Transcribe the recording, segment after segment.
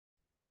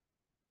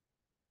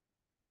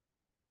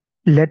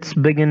Let's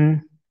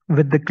begin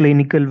with the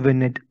clinical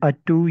vignette. A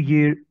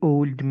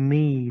 2-year-old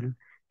male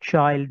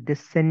child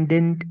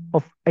descendant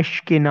of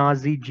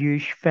Ashkenazi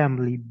Jewish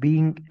family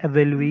being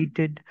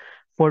evaluated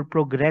for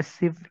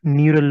progressive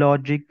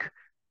neurological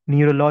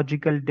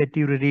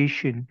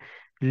deterioration.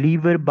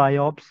 Liver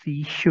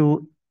biopsy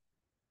show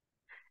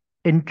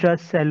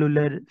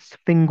intracellular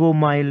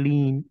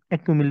sphingomyelin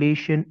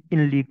accumulation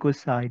in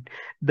leukocyte.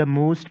 The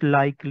most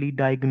likely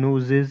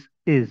diagnosis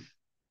is.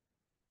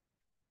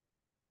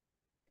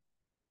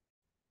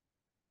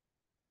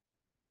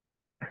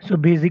 So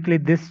basically,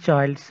 this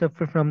child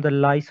suffer from the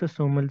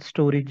lysosomal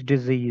storage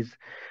disease.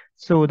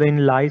 So in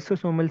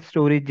lysosomal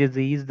storage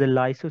disease, the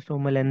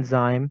lysosomal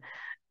enzyme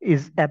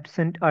is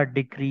absent or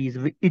decreased,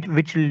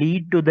 which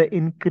lead to the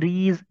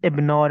increased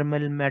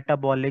abnormal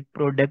metabolic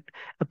product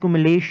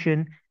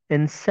accumulation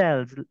in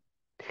cells.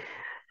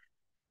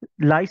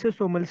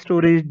 Lysosomal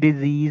storage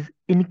disease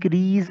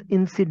increase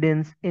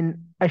incidence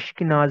in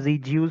Ashkenazi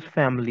Jews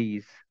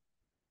families.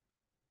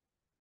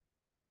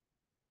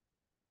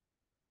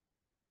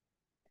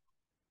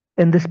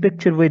 In this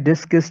picture, we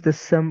discuss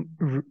some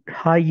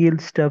high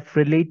yield stuff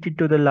related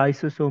to the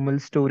lysosomal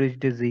storage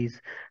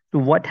disease. So,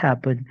 what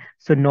happened?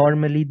 So,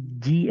 normally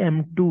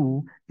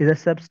GM2 is a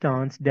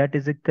substance that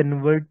is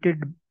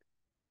converted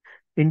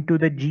into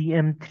the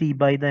GM3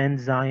 by the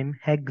enzyme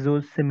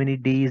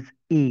hexosaminidase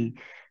A.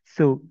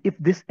 So, if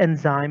this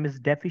enzyme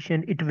is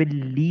deficient, it will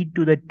lead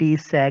to the Tay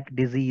Sachs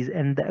disease,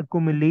 and the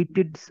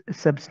accumulated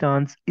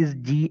substance is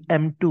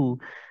GM2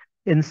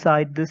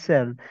 inside the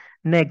cell.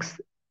 Next,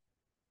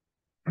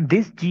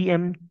 this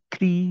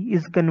GM3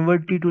 is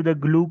converted to the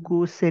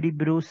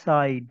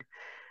glucocerebroside.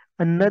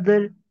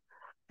 Another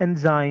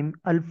enzyme,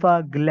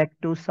 alpha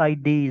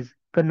galactosidase,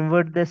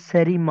 convert the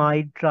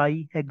ceramide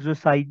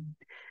trihexoside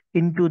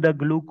into the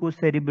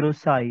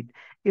glucocerebroside.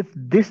 If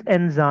this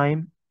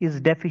enzyme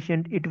is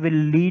deficient, it will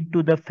lead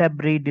to the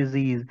Fabry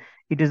disease.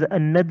 It is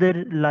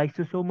another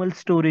lysosomal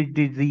storage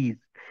disease.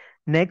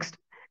 Next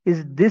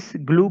is this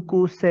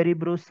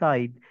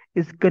glucocerebroside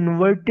is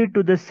converted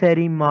to the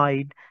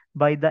ceramide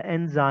by the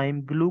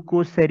enzyme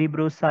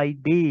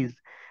glucocerebrosidase.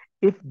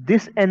 If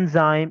this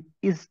enzyme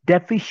is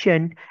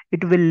deficient,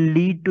 it will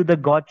lead to the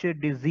Gaucher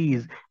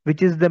disease,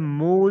 which is the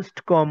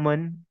most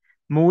common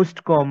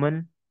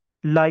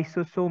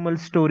lysosomal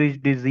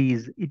storage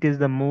disease. It is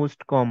the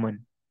most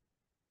common.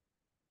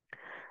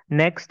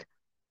 Next,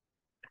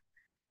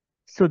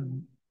 so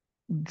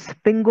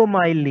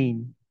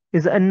sphingomyelin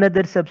is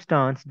another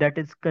substance that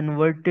is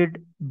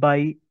converted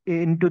by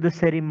into the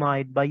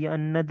ceramide by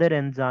another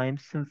enzyme,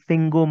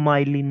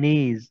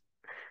 sphingomyelinase.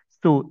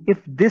 So,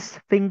 if this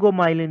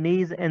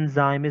sphingomyelinase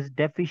enzyme is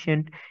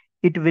deficient,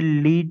 it will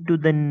lead to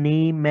the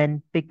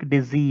Niemann-Pick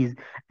disease,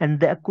 and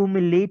the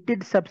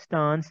accumulated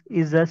substance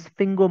is a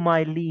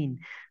sphingomyelin.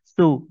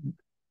 So,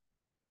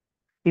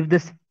 if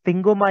the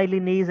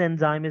sphingomyelinase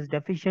enzyme is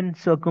deficient,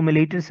 so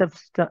accumulated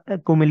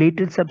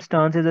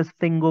substance is a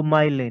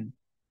sphingomyelin.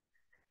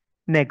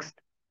 Next,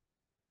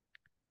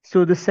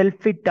 so the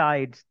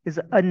sulfatides is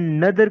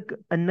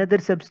another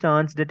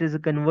substance that is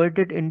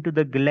converted into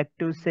the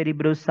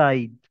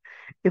galactocerebroside.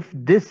 If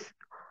this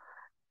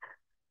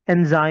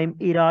enzyme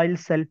aryl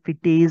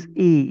sulfatase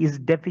A is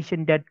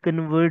deficient that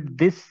convert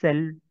this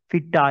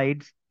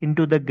sulfatides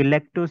into the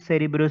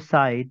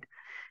galactocerebroside,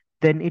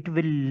 then it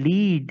will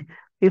lead,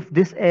 if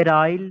this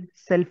aryl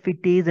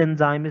sulfatase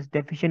enzyme is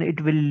deficient,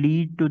 it will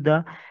lead to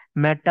the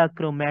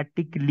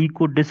metachromatic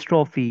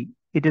leukodystrophy.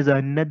 It is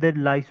another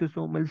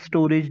lysosomal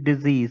storage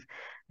disease.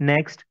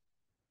 Next,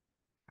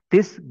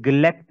 this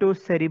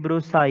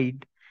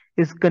galactocerebroside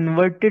is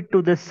converted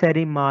to the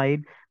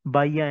ceramide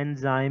by an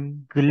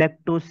enzyme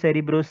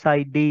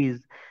galactocerebrosidase.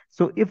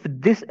 So if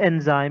this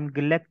enzyme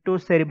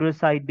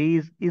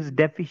galactocerebrosidase is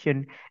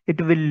deficient,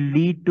 it will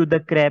lead to the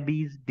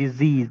Krabbe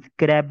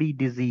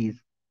disease.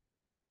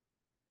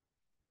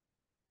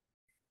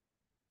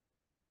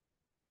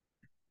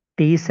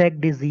 Tay Sachs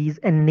disease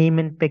and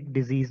Niemann-Pick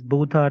disease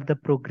both are the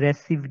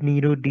progressive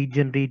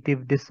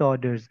neurodegenerative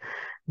disorders.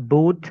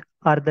 Both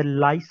are the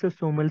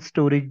lysosomal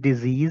storage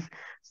disease.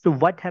 So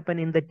what happened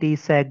in the Tay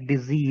Sachs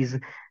disease?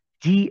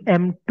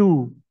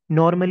 GM2,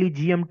 normally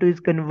GM2 is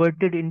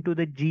converted into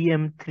the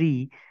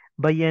GM3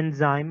 by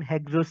enzyme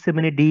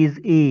hexosaminidase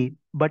A,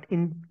 but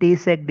in Tay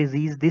Sachs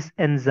disease this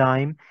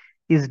enzyme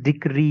is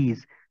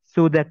decreased.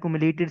 So the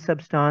accumulated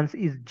substance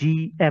is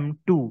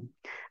GM2.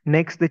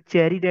 Next, the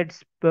cherry red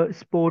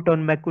spot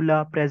on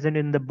macula present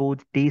in the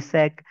both Tay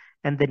Sachs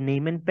and the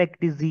Niemann-Pick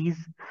disease,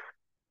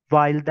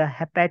 while the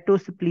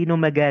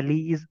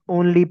hepatosplenomegaly is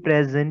only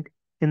present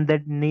in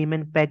the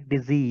Niemann-Pick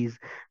disease.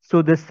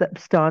 So the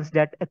substance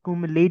that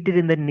accumulated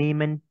in the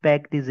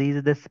Niemann-Pick disease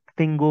is the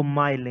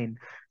sphingomyelin.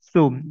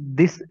 So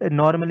this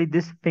normally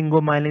this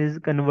sphingomyelin is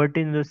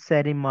converted into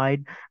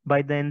ceramide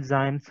by the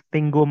enzyme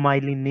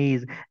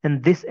sphingomyelinase,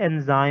 and this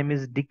enzyme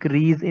is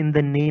decreased in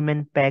the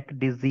Niemann-Pick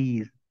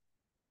disease.